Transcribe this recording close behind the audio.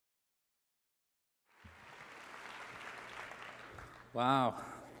Wow,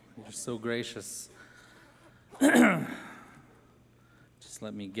 you're so gracious. Just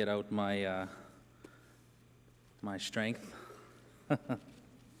let me get out my my strength.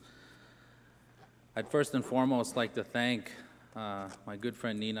 I'd first and foremost like to thank my good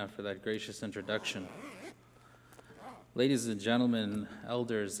friend Nina for that gracious introduction. Ladies and gentlemen,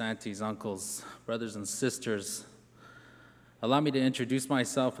 elders, aunties, uncles, brothers and sisters, allow me to introduce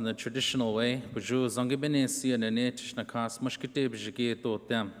myself in the traditional way.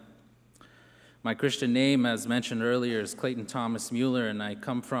 My Christian name, as mentioned earlier, is Clayton Thomas-Muller, and I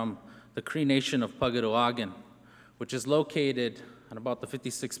come from the Cree Nation of Pagarawagan, which is located at about the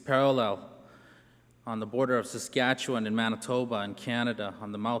 56th parallel on the border of Saskatchewan and Manitoba in Canada,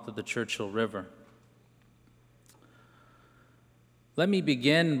 on the mouth of the Churchill River. Let me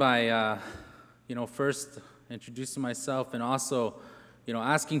begin by, first introducing myself and also,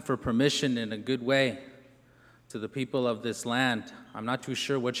 asking for permission in a good way to the people of this land. I'm not too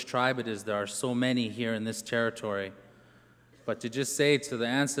sure which tribe it is. There are so many here in this territory. But to just say to the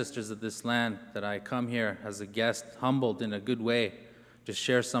ancestors of this land that I come here as a guest, humbled in a good way, to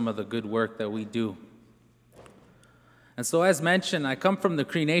share some of the good work that we do. And so, as mentioned, I come from the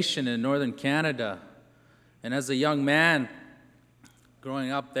Cree Nation in northern Canada. And as a young man,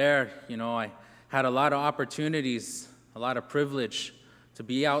 growing up there, I had a lot of opportunities, a lot of privilege to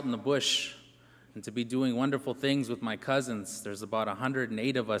be out in the bush and to be doing wonderful things with my cousins. There's about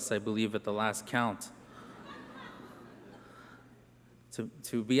 108 of us, I believe, at the last count.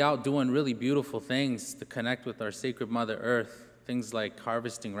 To be out doing really beautiful things, to connect with our sacred Mother Earth, things like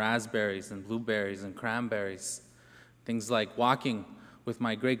harvesting raspberries and blueberries and cranberries, things like walking with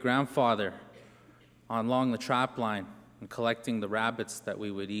my great-grandfather along the trap line and collecting the rabbits that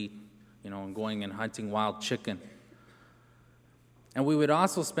we would eat, and going and hunting wild chicken. And we would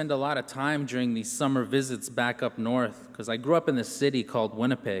also spend a lot of time during these summer visits back up north, because I grew up in this city called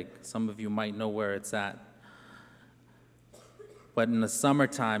Winnipeg. Some of you might know where it's at. But in the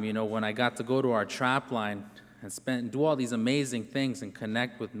summertime, when I got to go to our trap line and do all these amazing things and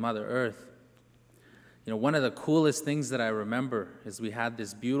connect with Mother Earth, one of the coolest things that I remember is we had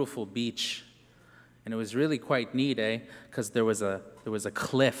this beautiful beach. And it was really quite neat, because there was a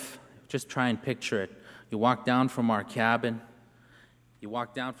cliff. Just try and picture it. You walk down from our cabin. Is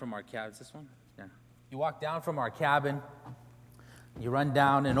this one? Yeah. You walk down from our cabin. You run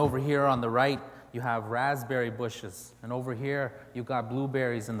down, and over here on the right, you have raspberry bushes. And over here, you've got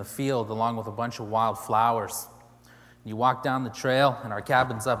blueberries in the field, along with a bunch of wild flowers. You walk down the trail, and our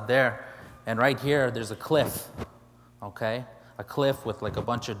cabin's up there. And right here, there's a cliff, okay? A cliff with like a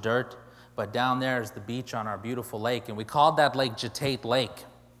bunch of dirt. But down there is the beach on our beautiful lake, and we called that lake Jatate Lake.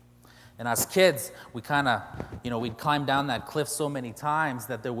 And as kids, we kind of, we'd climb down that cliff so many times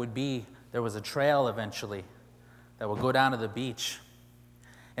that there was a trail eventually that would go down to the beach.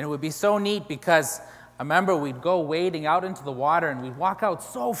 And it would be so neat because I remember we'd go wading out into the water, and we'd walk out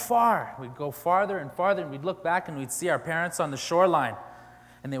so far. We'd go farther and farther, and we'd look back, and we'd see our parents on the shoreline,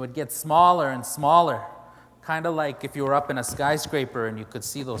 and they would get smaller and smaller. Kind of like if you were up in a skyscraper and you could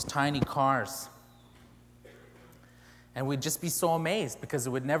see those tiny cars. And we'd just be so amazed because it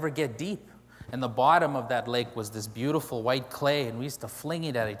would never get deep. And the bottom of that lake was this beautiful white clay, and we used to fling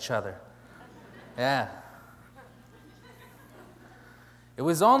it at each other. Yeah. It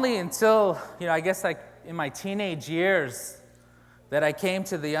was only until, I guess like in my teenage years that I came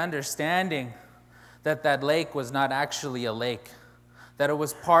to the understanding that that lake was not actually a lake, that it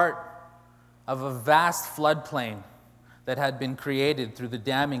was part of a vast floodplain that had been created through the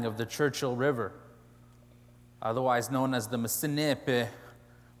damming of the Churchill River, otherwise known as the Masinepe,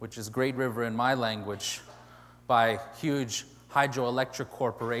 which is Great River in my language, by huge hydroelectric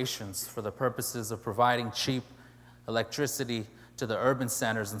corporations for the purposes of providing cheap electricity to the urban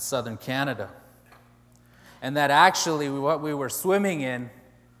centers in southern Canada. And that actually what we were swimming in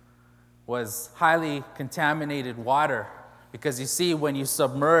was highly contaminated water. Because you see, when you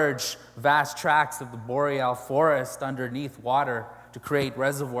submerge vast tracts of the boreal forest underneath water to create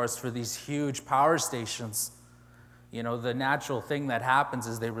reservoirs for these huge power stations, the natural thing that happens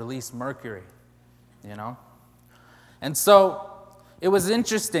is they release mercury, And so it was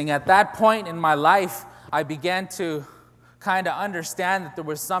interesting. At that point in my life, I began to kind of understand that there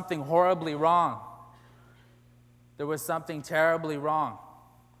was something horribly wrong. There was something terribly wrong.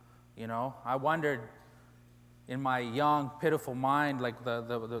 I wondered, in my young, pitiful mind, like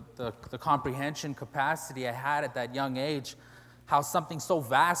the comprehension capacity I had at that young age, how something so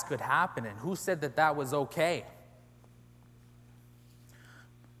vast could happen, and who said that that was okay?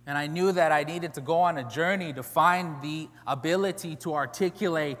 And I knew that I needed to go on a journey to find the ability to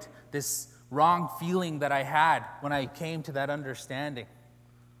articulate this wrong feeling that I had when I came to that understanding.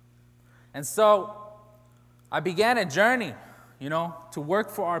 And so I began a journey, to work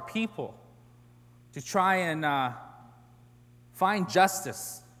for our people, to try and find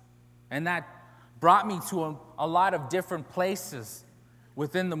justice. And that brought me to a lot of different places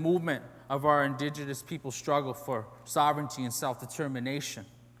within the movement of our Indigenous people struggle for sovereignty and self-determination.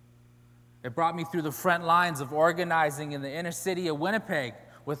 It brought me through the front lines of organizing in the inner city of Winnipeg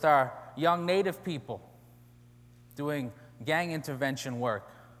with our young Native people, doing gang intervention work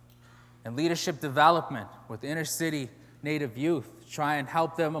and leadership development with inner city Native youth, try and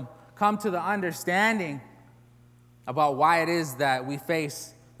help them come to the understanding about why it is that we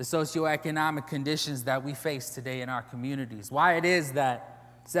face the socioeconomic conditions that we face today in our communities, why it is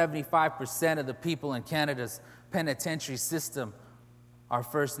that 75% of the people in Canada's penitentiary system are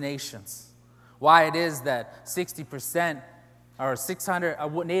First Nations, why it is that 60% or 600,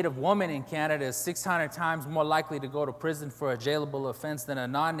 a Native woman in Canada is 600 times more likely to go to prison for a jailable offense than a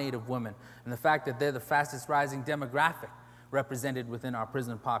non-Native woman, and the fact that they're the fastest rising demographic represented within our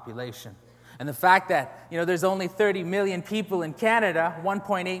prison population. And the fact that, there's only 30 million people in Canada,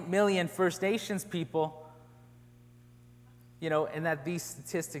 1.8 million First Nations people, and that these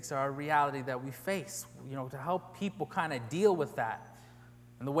statistics are a reality that we face, to help people kind of deal with that.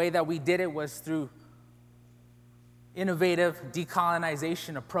 And the way that we did it was through innovative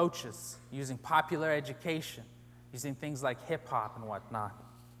decolonization approaches, using popular education, using things like hip-hop and whatnot.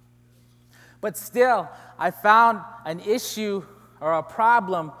 But still, I found an issue or a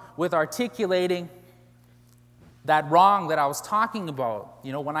problem with articulating that wrong that I was talking about.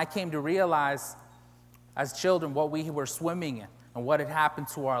 When I came to realize as children what we were swimming in and what had happened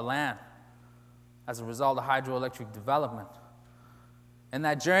to our land as a result of hydroelectric development. And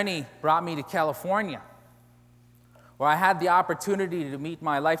that journey brought me to California, where I had the opportunity to meet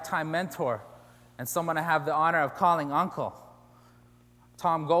my lifetime mentor and someone I have the honor of calling uncle,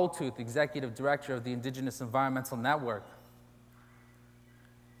 Tom Goldtooth, Executive Director of the Indigenous Environmental Network.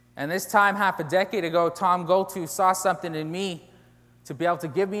 And this time, half a decade ago, Tom Goldtooth saw something in me to be able to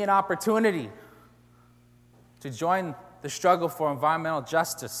give me an opportunity to join the struggle for environmental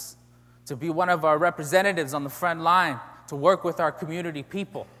justice, to be one of our representatives on the front line, to work with our community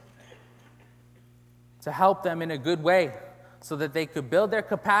people, to help them in a good way so that they could build their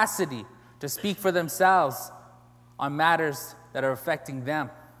capacity to speak for themselves on matters that are affecting them.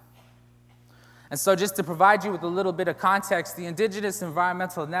 And so just to provide you with a little bit of context, the Indigenous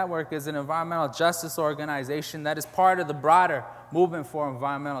Environmental Network is an environmental justice organization that is part of the broader movement for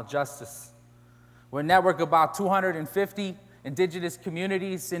environmental justice. We're a network of about 250 Indigenous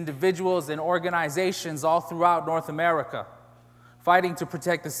communities, individuals, and organizations all throughout North America, fighting to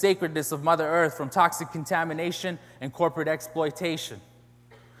protect the sacredness of Mother Earth from toxic contamination and corporate exploitation.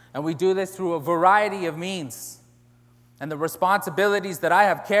 And we do this through a variety of means. And the responsibilities that I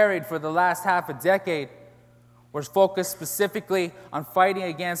have carried for the last half a decade were focused specifically on fighting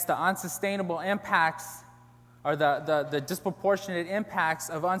against the unsustainable impacts or the disproportionate impacts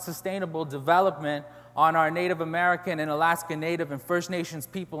of unsustainable development on our Native American and Alaska Native and First Nations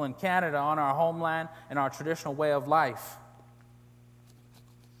people in Canada, on our homeland and our traditional way of life.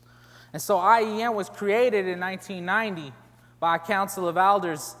 And so IEN was created in 1990 by a council of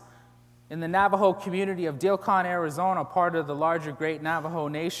elders in the Navajo community of Dilcon, Arizona, part of the larger Great Navajo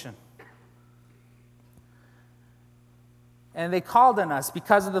Nation. And they called on us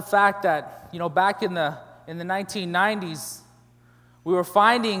because of the fact that, back in the 1990s, we were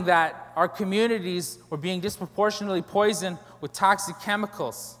finding that our communities were being disproportionately poisoned with toxic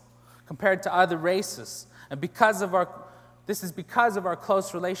chemicals compared to other races. And this is because of our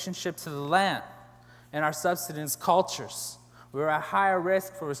close relationship to the land and our subsistence cultures. We were at higher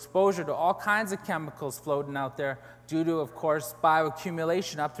risk for exposure to all kinds of chemicals floating out there due to, of course,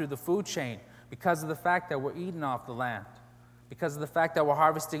 bioaccumulation up through the food chain, because of the fact that we're eating off the land, because of the fact that we're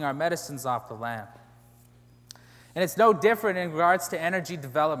harvesting our medicines off the land. And it's no different in regards to energy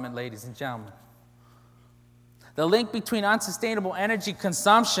development, ladies and gentlemen. The link between unsustainable energy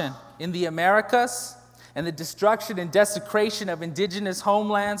consumption in the Americas and the destruction and desecration of indigenous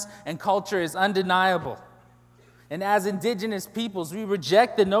homelands and culture is undeniable. And as indigenous peoples, we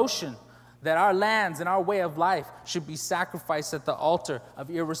reject the notion that our lands and our way of life should be sacrificed at the altar of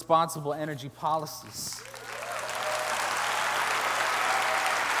irresponsible energy policies.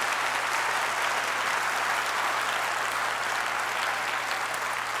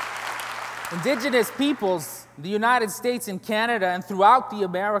 Indigenous peoples, the United States and Canada, and throughout the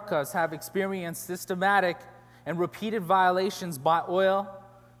Americas have experienced systematic and repeated violations by oil,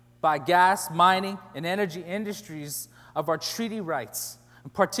 by gas, mining, and energy industries of our treaty rights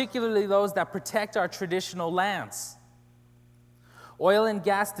and particularly those that protect our traditional lands. Oil and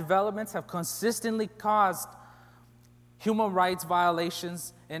gas developments have consistently caused human rights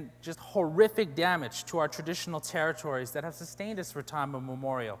violations and just horrific damage to our traditional territories that have sustained us for time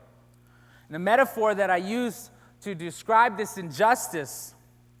immemorial. And the metaphor that I use to describe this injustice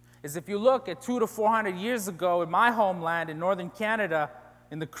is if you look at 200 to 400 years ago in my homeland in northern Canada,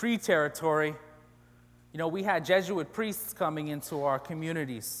 in the Cree territory, we had Jesuit priests coming into our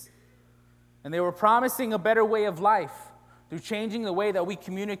communities. And they were promising a better way of life through changing the way that we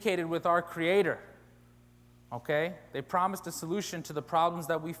communicated with our Creator. Okay? They promised a solution to the problems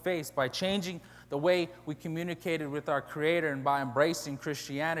that we face by changing the way we communicated with our Creator and by embracing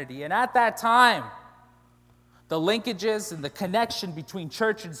Christianity. And at that time, the linkages and the connection between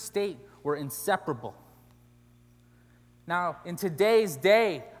church and state were inseparable. Now, in today's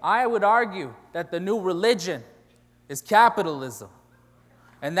day, I would argue that the new religion is capitalism.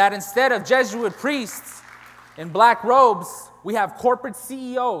 And that instead of Jesuit priests in black robes, we have corporate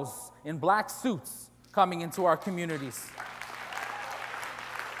CEOs in black suits coming into our communities.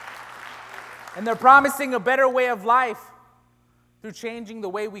 And they're promising a better way of life through changing the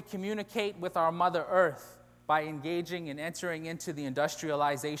way we communicate with our Mother Earth by engaging and entering into the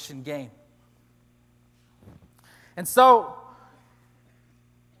industrialization game. And so,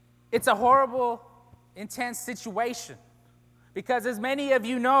 it's a horrible, intense situation because as many of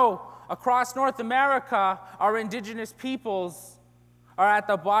you know, across North America, our indigenous peoples are at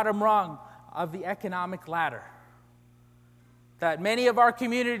the bottom rung of the economic ladder. That many of our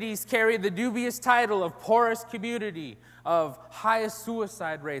communities carry the dubious title of poorest community, of highest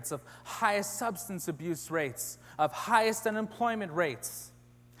suicide rates, of highest substance abuse rates, of highest unemployment rates.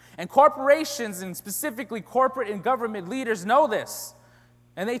 And corporations, and specifically corporate and government leaders, know this,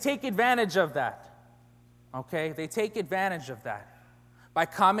 and they take advantage of that. Okay? They take advantage of that by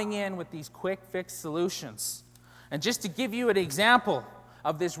coming in with these quick fix solutions. And just to give you an example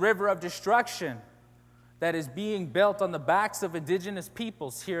of this river of destruction that is being built on the backs of indigenous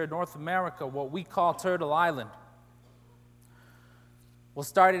peoples here in North America, what we call Turtle Island. We'll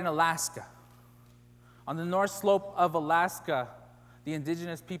start in Alaska. On the north slope of Alaska, the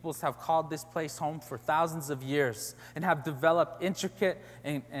indigenous peoples have called this place home for thousands of years and have developed intricate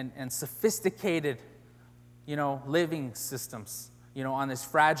and sophisticated, living systems, on this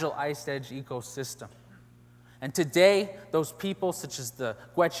fragile ice edge ecosystem. And today, those people, such as the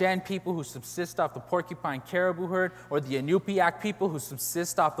Gwech'en people who subsist off the porcupine caribou herd, or the Inupiaq people who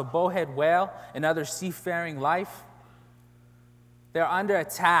subsist off the bowhead whale and other seafaring life, they're under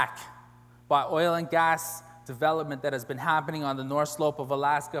attack by oil and gas development that has been happening on the north slope of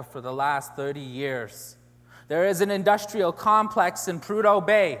Alaska for the last 30 years. There is an industrial complex in Prudhoe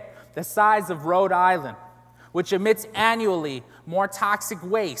Bay, the size of Rhode Island, which emits annually more toxic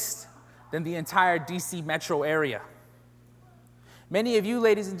waste than the entire DC metro area. Many of you,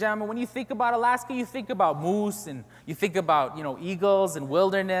 ladies and gentlemen, when you think about Alaska, you think about moose and you think about, eagles and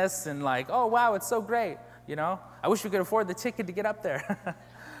wilderness and like, oh, wow, it's so great, I wish we could afford the ticket to get up there.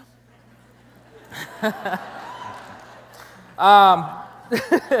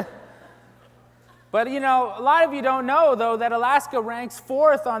 But, a lot of you don't know, though, that Alaska ranks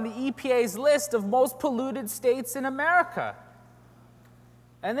 4th on the EPA's list of most polluted states in America.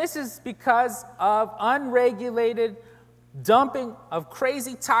 And this is because of unregulated dumping of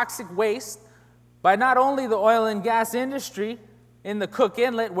crazy toxic waste by not only the oil and gas industry in the Cook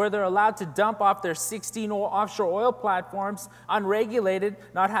Inlet, where they're allowed to dump off their 16 offshore oil platforms, unregulated,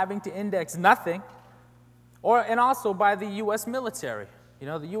 not having to index nothing, and also by the U.S. military.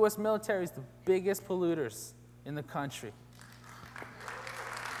 The U.S. military is the biggest polluters in the country.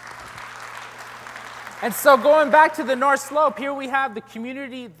 And so going back to the North Slope, here we have the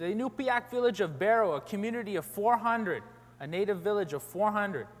community, the Inupiaq village of Barrow, a community of 400, a native village of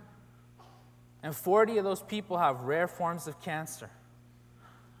 400. And 40 of those people have rare forms of cancer.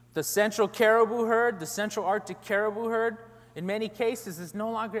 The central caribou herd, the central Arctic caribou herd, in many cases is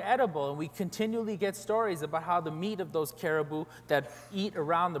no longer edible. And we continually get stories about how the meat of those caribou that eat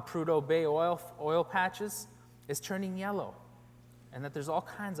around the Prudhoe Bay oil patches is turning yellow. And that there's all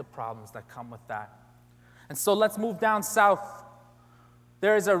kinds of problems that come with that. And so let's move down south.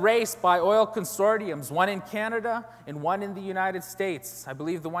 There is a race by oil consortiums, one in Canada and one in the United States. I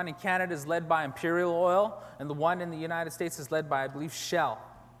believe the one in Canada is led by Imperial Oil, and the one in the United States is led by, I believe, Shell,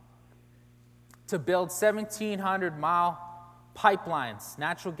 to build 1,700-mile pipelines,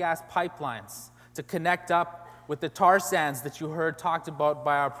 natural gas pipelines, to connect up with the tar sands that you heard talked about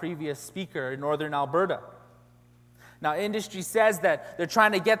by our previous speaker in northern Alberta. Now, industry says that they're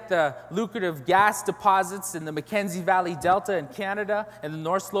trying to get the lucrative gas deposits in the Mackenzie Valley Delta in Canada and the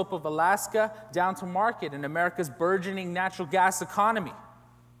North Slope of Alaska down to market in America's burgeoning natural gas economy.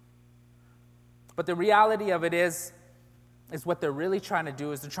 But the reality of it is what they're really trying to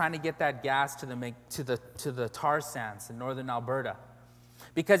do is they're trying to get that gas to the tar sands in northern Alberta.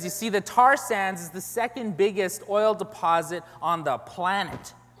 Because you see, the tar sands is the second biggest oil deposit on the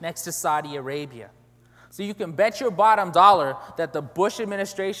planet next to Saudi Arabia. So you can bet your bottom dollar that the Bush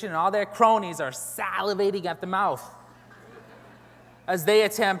administration and all their cronies are salivating at the mouth as they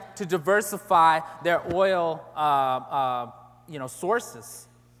attempt to diversify their oil sources.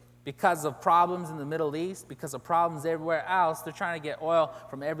 Because of problems in the Middle East, because of problems everywhere else, they're trying to get oil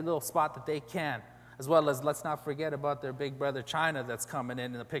from every little spot that they can. As well as, let's not forget about their big brother China that's coming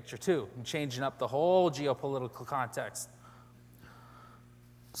in the picture too, and changing up the whole geopolitical context.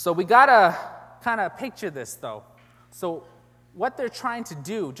 So we gotta kind of picture this though. So what they're trying to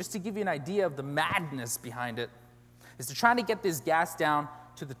do, just to give you an idea of the madness behind it, is they're trying to get this gas down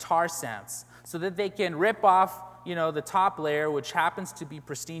to the tar sands so that they can rip off, the top layer, which happens to be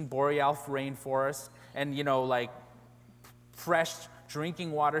pristine boreal rainforest and, fresh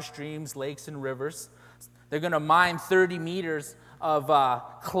drinking water streams, lakes, and rivers. They're going to mine 30 meters of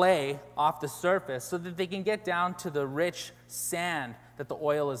clay off the surface so that they can get down to the rich sand that the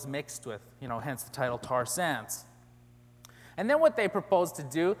oil is mixed with, hence the title tar sands. And then what they propose to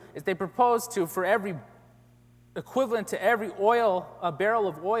do is they propose to, for every equivalent to every a barrel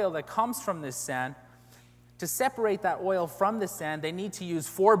of oil that comes from this sand, to separate that oil from the sand, they need to use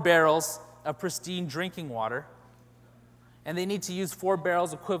 4 barrels of pristine drinking water. And they need to use 4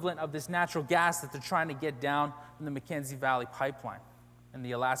 barrels equivalent of this natural gas that they're trying to get down from the Mackenzie Valley pipeline and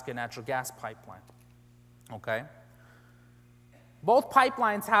the Alaska natural gas pipeline. Okay? Both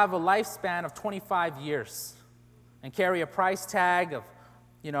pipelines have a lifespan of 25 years and carry a price tag of,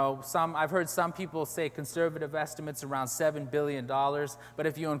 I've heard some people say conservative estimates around $7 billion. But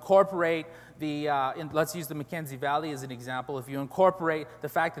if you incorporate let's use the Mackenzie Valley as an example. If you incorporate the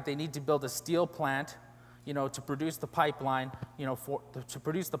fact that they need to build a steel plant, to produce the pipeline, to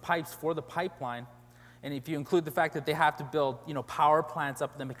produce the pipes for the pipeline, and if you include the fact that they have to build, power plants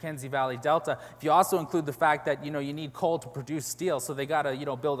up in the Mackenzie Valley Delta, if you also include the fact that, you need coal to produce steel, so they got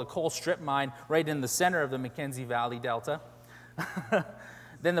to, build a coal strip mine right in the center of the Mackenzie Valley Delta,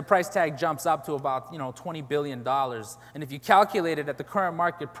 then the price tag jumps up to about, $20 billion. And if you calculate it at the current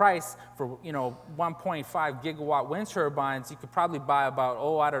market price for, 1.5 gigawatt wind turbines, you could probably buy about,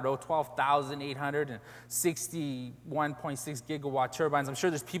 12,861.6 gigawatt turbines. I'm sure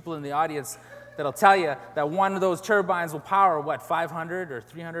there's people in the audience that'll tell you that one of those turbines will power, 500 or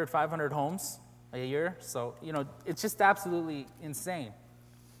 300, 500 homes a year? So, it's just absolutely insane.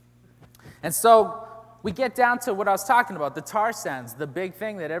 And so we get down to what I was talking about, the tar sands, the big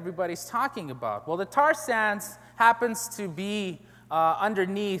thing that everybody's talking about. Well, the tar sands happens to be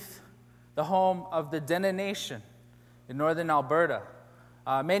underneath the home of the Dene Nation in northern Alberta.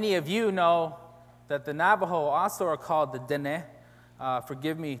 Many of you know that the Navajo also are called the Dene.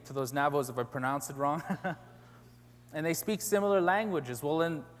 Forgive me to those Navajos if I pronounce it wrong. And they speak similar languages. Well,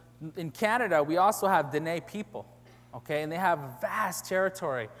 in Canada, we also have Dene people. Okay, and they have vast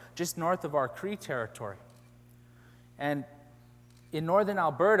territory just north of our Cree territory. And in northern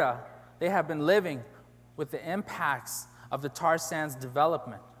Alberta, they have been living with the impacts of the tar sands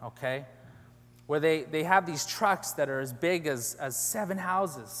development, okay? Where they have these trucks that are as big as 7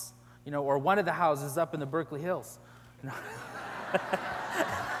 houses, or one of the houses up in the Berkeley Hills.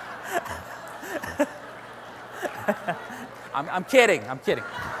 I'm kidding.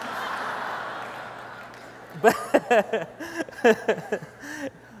 But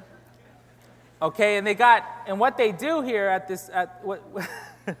okay, and what they do here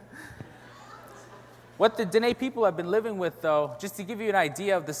what the Dene people have been living with, though, just to give you an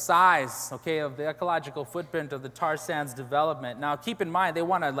idea of the size, okay, of the ecological footprint of the tar sands development. Now, keep in mind, they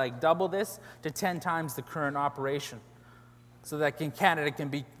want to double this to 10 times the current operation, so that Canada can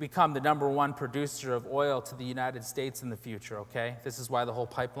become the #1 producer of oil to the United States in the future. Okay, this is why the whole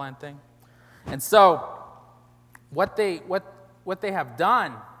pipeline thing, and so. What they have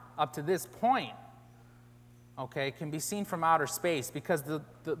done up to this point, okay, can be seen from outer space, because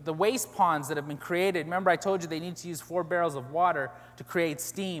the waste ponds that have been created, remember I told you they need to use 4 barrels of water to create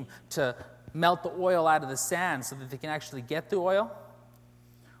steam to melt the oil out of the sand so that they can actually get the oil?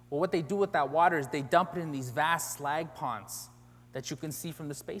 Well, what they do with that water is they dump it in these vast slag ponds that you can see from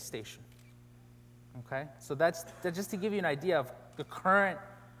the space station. Okay, so that's just to give you an idea of the current,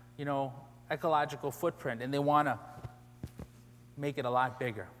 ecological footprint, and they want to make it a lot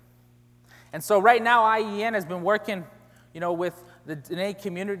bigger. And so right now, IEN has been working, with the Dene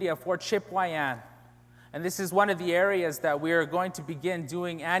community of Fort Chipewyan. And this is one of the areas that we are going to begin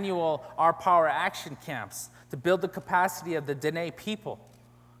doing annual Our Power action camps to build the capacity of the Dene people,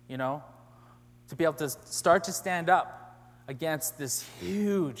 to be able to start to stand up against this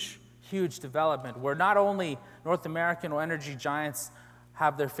huge, huge development where not only North American energy giants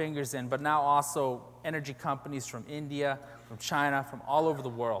have their fingers in, but now also energy companies from India, from China, from all over the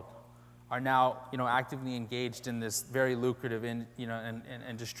world are now, actively engaged in this very lucrative and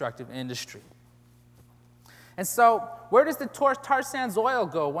destructive industry. And so, where does the tar sands oil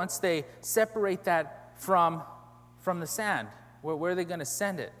go once they separate that from the sand? Where are they going to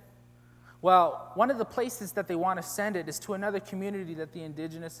send it? Well, one of the places that they want to send it is to another community that the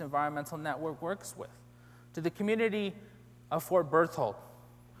Indigenous Environmental Network works with, to the community of Fort Berthold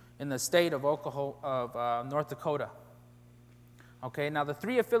in the state of North Dakota. Okay, now the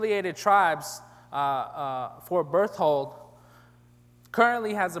 3 affiliated tribes, Fort Berthold,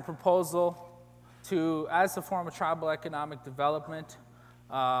 currently has a proposal to, as a form of tribal economic development,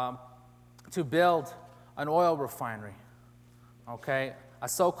 to build an oil refinery, okay, a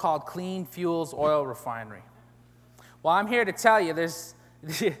so-called clean fuels oil refinery. Well, I'm here to tell you,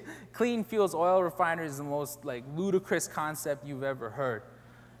 clean fuels oil refinery is the most ludicrous concept you've ever heard.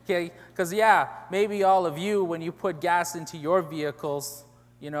 Okay, because maybe all of you, when you put gas into your vehicles,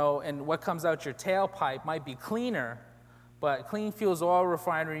 and what comes out your tailpipe might be cleaner, but clean fuels oil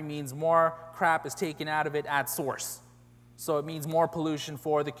refinery means more crap is taken out of it at source. So it means more pollution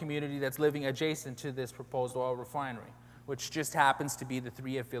for the community that's living adjacent to this proposed oil refinery, which just happens to be the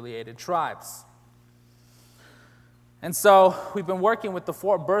 3 affiliated tribes. And so we've been working with the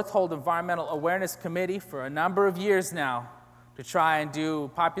Fort Berthold Environmental Awareness Committee for a number of years now to try and do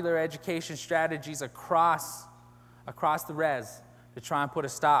popular education strategies across the res to try and put a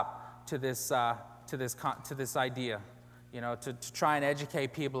stop to this idea, to try and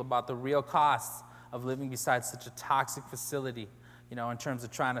educate people about the real costs of living beside such a toxic facility, in terms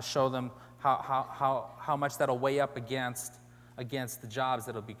of trying to show them how much that'll weigh up against the jobs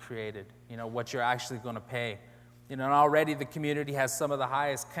that'll be created, what you're actually going to pay. And already the community has some of the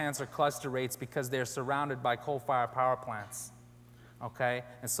highest cancer cluster rates because they're surrounded by coal-fired power plants. Okay,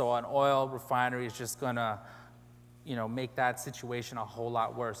 and so an oil refinery is just going to, make that situation a whole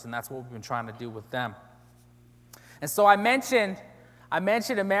lot worse, and that's what we've been trying to do with them. And so I mentioned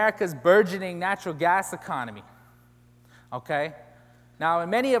America's burgeoning natural gas economy. Okay, now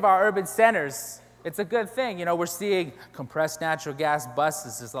in many of our urban centers, it's a good thing. We're seeing compressed natural gas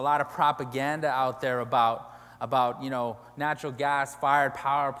buses. There's a lot of propaganda out there about natural gas-fired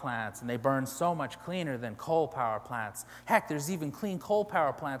power plants, and they burn so much cleaner than coal power plants. Heck, there's even clean coal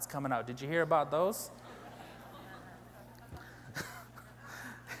power plants coming out. Did you hear about those?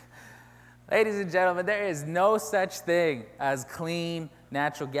 Ladies and gentlemen, there is no such thing as clean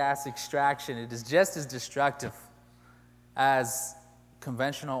natural gas extraction. It is just as destructive as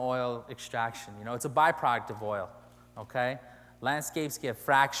conventional oil extraction. It's a byproduct of oil, okay? Landscapes get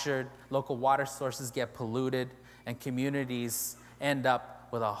fractured, local water sources get polluted, and communities end up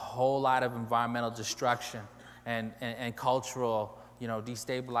with a whole lot of environmental destruction and cultural,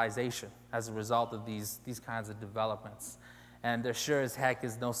 destabilization as a result of these kinds of developments. And there sure as heck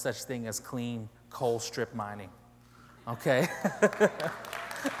is no such thing as clean coal strip mining, okay?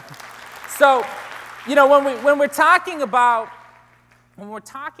 So, when we're talking about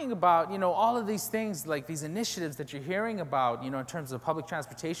all of these things, like these initiatives that you're hearing about, in terms of public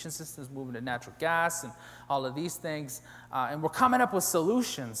transportation systems moving to natural gas and all of these things, and we're coming up with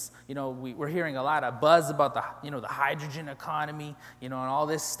solutions. We're hearing a lot of buzz about the hydrogen economy, and all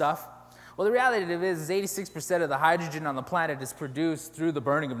this stuff. Well, the reality of it is 86% of the hydrogen on the planet is produced through the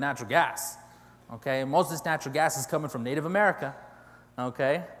burning of natural gas. Okay, and most of this natural gas is coming from Native America.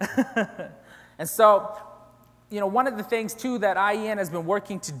 Okay, and so. One of the things, too, that IEN has been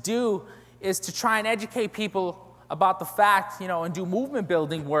working to do is to try and educate people about the fact, and do movement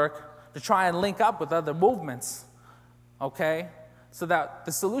building work to try and link up with other movements, okay? So that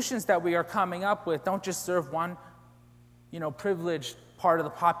the solutions that we are coming up with don't just serve one, privileged part of the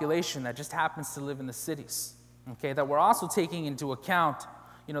population that just happens to live in the cities, okay? That we're also taking into account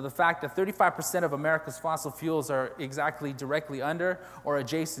the fact that 35% of America's fossil fuels are exactly directly under or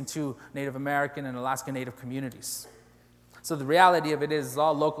adjacent to Native American and Alaska Native communities. So the reality of it is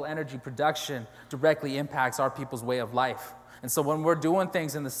all local energy production directly impacts our people's way of life. And so when we're doing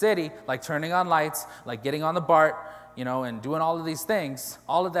things in the city, like turning on lights, like getting on the BART, and doing all of these things,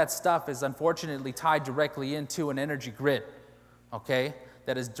 all of that stuff is unfortunately tied directly into an energy grid, okay,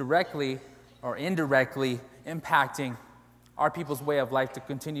 that is directly or indirectly impacting our people's way of life to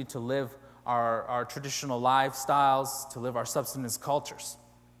continue to live our traditional lifestyles, to live our subsistence cultures.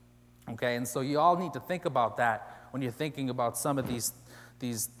 Okay, and so you all need to think about that when you're thinking about some of these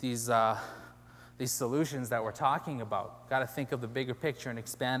solutions that we're talking about. Got to think of the bigger picture and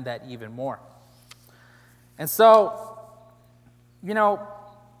expand that even more. And so, you know,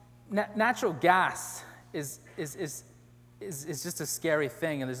 natural gas is just a scary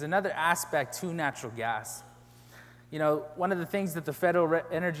thing, and there's another aspect to natural gas. You know, one of the things that the Federal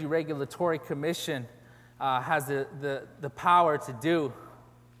Energy Regulatory Commission has the power to do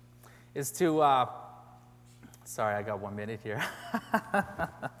is to, sorry, I got 1 minute here.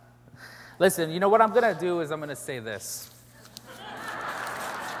 Listen, you know what I'm going to do is I'm going to say this.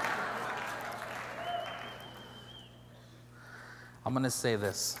 I'm going to say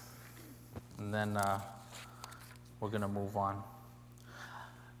this, and then we're going to move on.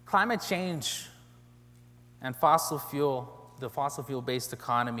 Climate change and the fossil fuel-based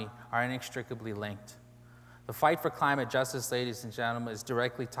economy are inextricably linked. The fight for climate justice, ladies and gentlemen, is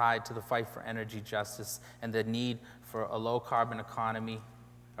directly tied to the fight for energy justice and the need for a low-carbon economy,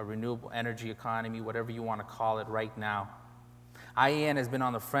 a renewable energy economy, whatever you want to call it right now. IEN has been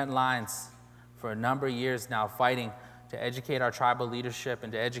on the front lines for a number of years now, fighting to educate our tribal leadership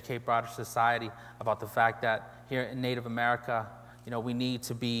and to educate broader society about the fact that here in Native America, you know, we need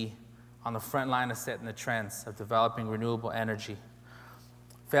to be on the front line of setting the trends of developing renewable energy.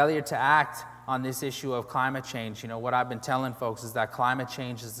 Failure to act on this issue of climate change, you know, what I've been telling folks is that climate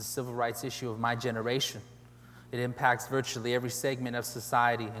change is the civil rights issue of my generation. It impacts virtually every segment of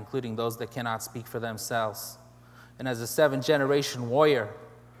society, including those that cannot speak for themselves. And as a seventh-generation warrior,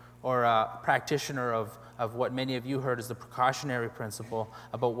 or a practitioner of what many of you heard as the precautionary principle,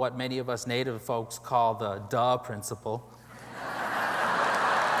 about what many of us Native folks call the duh principle,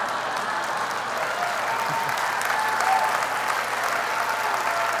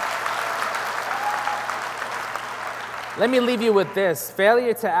 let me leave you with this.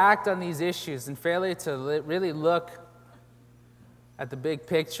 Failure to act on these issues and failure to really look at the big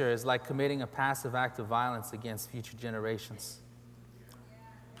picture is like committing a passive act of violence against future generations.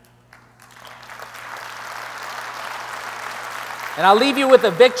 And I'll leave you with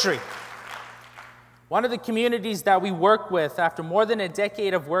a victory. One of the communities that we work with, after more than a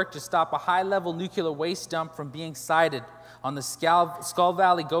decade of work to stop a high-level nuclear waste dump from being sited on the Skull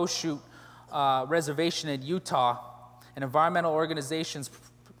Valley Ghost Chute Reservation in Utah, and environmental organizations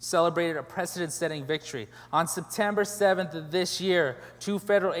celebrated a precedent-setting victory. On September 7th of this year, 2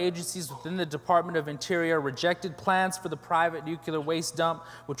 federal agencies within the Department of Interior rejected plans for the private nuclear waste dump,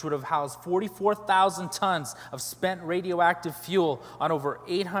 which would have housed 44,000 tons of spent radioactive fuel on over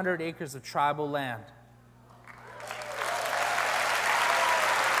 800 acres of tribal land.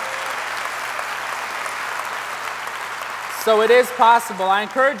 So it is possible. I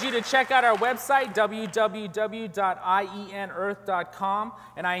encourage you to check out our website, www.ienearth.com,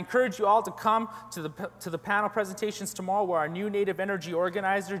 and I encourage you all to come to the panel presentations tomorrow, where our new Native Energy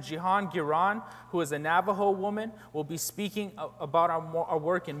organizer, Jihan Giran, who is a Navajo woman, will be speaking about our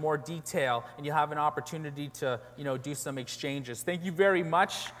work in more detail, and you'll have an opportunity to, you know, do some exchanges. Thank you very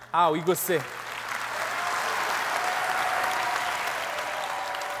much.